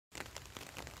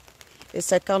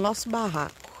Esse aqui é o nosso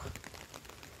barraco.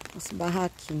 Nosso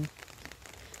barraquinho.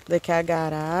 Daqui é a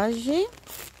garagem,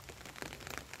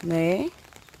 né?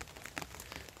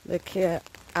 Daqui é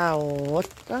a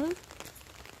horta.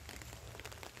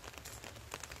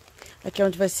 Aqui é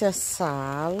onde vai ser a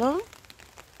sala.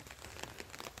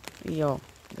 E ó,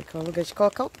 daqui é o lugar de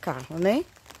colocar o carro, né?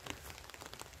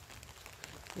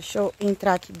 Deixa eu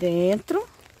entrar aqui dentro.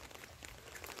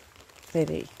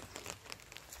 Peraí.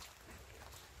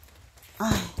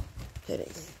 Ai,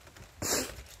 peraí.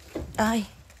 Ai.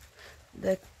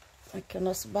 Aqui é o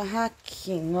nosso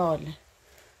barraquinho, olha.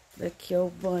 Daqui é o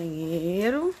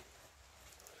banheiro.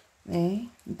 Né?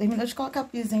 Não terminou de colocar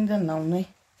piso ainda não, né?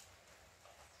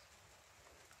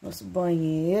 Nosso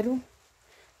banheiro.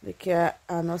 Daqui é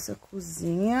a nossa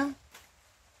cozinha.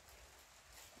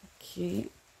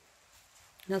 Aqui.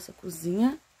 Nossa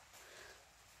cozinha.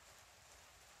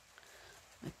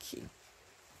 Aqui.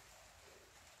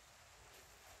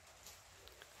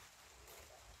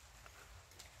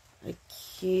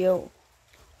 Aqui é o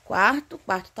quarto. O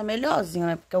quarto tá melhorzinho,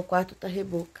 né? Porque o quarto tá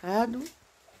rebocado,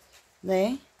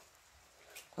 né?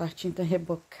 O quartinho tá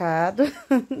rebocado,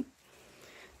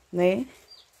 né?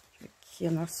 Aqui é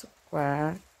o nosso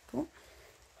quarto,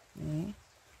 né?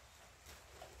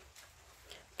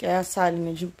 Que é a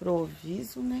salinha de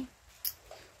improviso, né?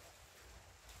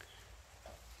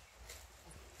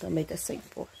 Também tá sem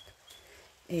porta.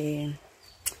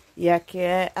 E aqui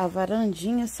é a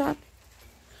varandinha, sabe?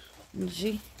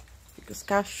 Onde fica os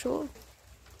cachorros.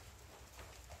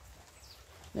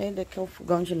 Né? Daqui é um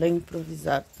fogão de lenha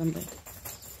improvisado também.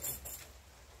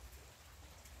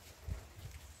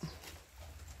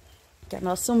 Que é a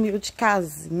nossa humilde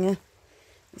casinha.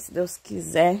 E se Deus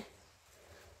quiser,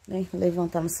 né?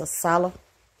 Levantar nossa sala,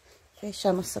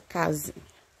 fechar nossa casinha.